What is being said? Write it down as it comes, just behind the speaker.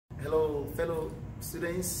fellow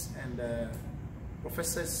students and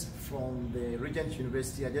professors from the Regent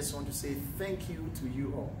University, I just want to say thank you to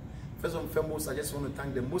you all. First and foremost, I just want to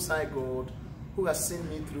thank the Most High God who has seen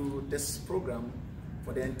me through this program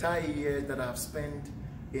for the entire year that I have spent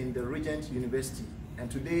in the Regent University. And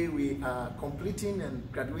today we are completing and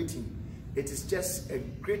graduating. It is just a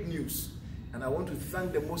great news. And I want to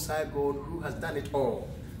thank the Most High God who has done it all.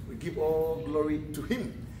 We give all glory to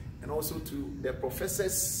Him, and also to the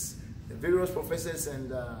professors, the various professors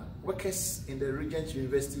and workers in the Regent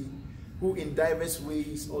University who in diverse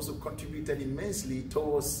ways also contributed immensely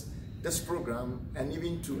towards this program, and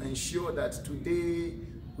even to ensure that today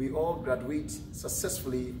we all graduate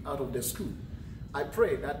successfully out of the school. I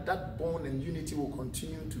pray that that bond and unity will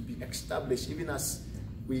continue to be established even as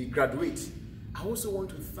we graduate. I also want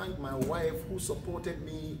to thank my wife who supported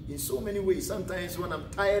me in so many ways. Sometimes when I'm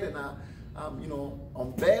tired and I'm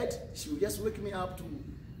on bed, she will just wake me up to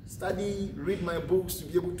study, read my books, to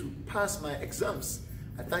be able to pass my exams.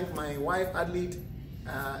 I thank my wife Adelaide,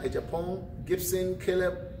 Agyapong, Gibson,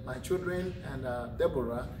 Caleb, my children, and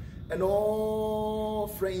Deborah, and all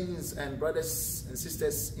friends and brothers and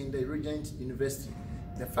sisters in the Regent University,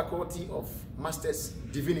 the Faculty of Masters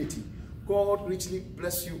Divinity. God richly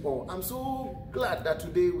bless you all. I'm so glad that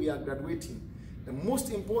today we are graduating. The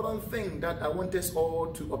most important thing that I want us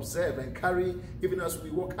all to observe and carry even as we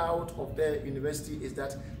walk out of the university is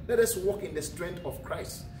that let us walk in the strength of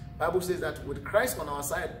Christ. The Bible says that with Christ on our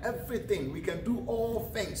side, everything, we can do all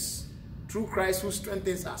things through Christ who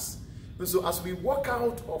strengthens us. And so as we walk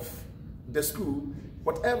out of the school,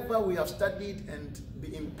 whatever we have studied and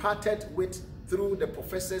be imparted with through the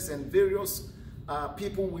professors and various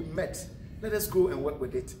people we met, let us go and work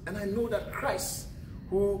with it. And I know that Christ,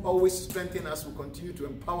 who always strengthens us, will continue to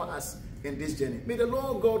empower us in this journey. May the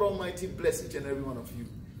Lord God Almighty bless each and every one of you.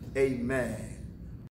 Amen.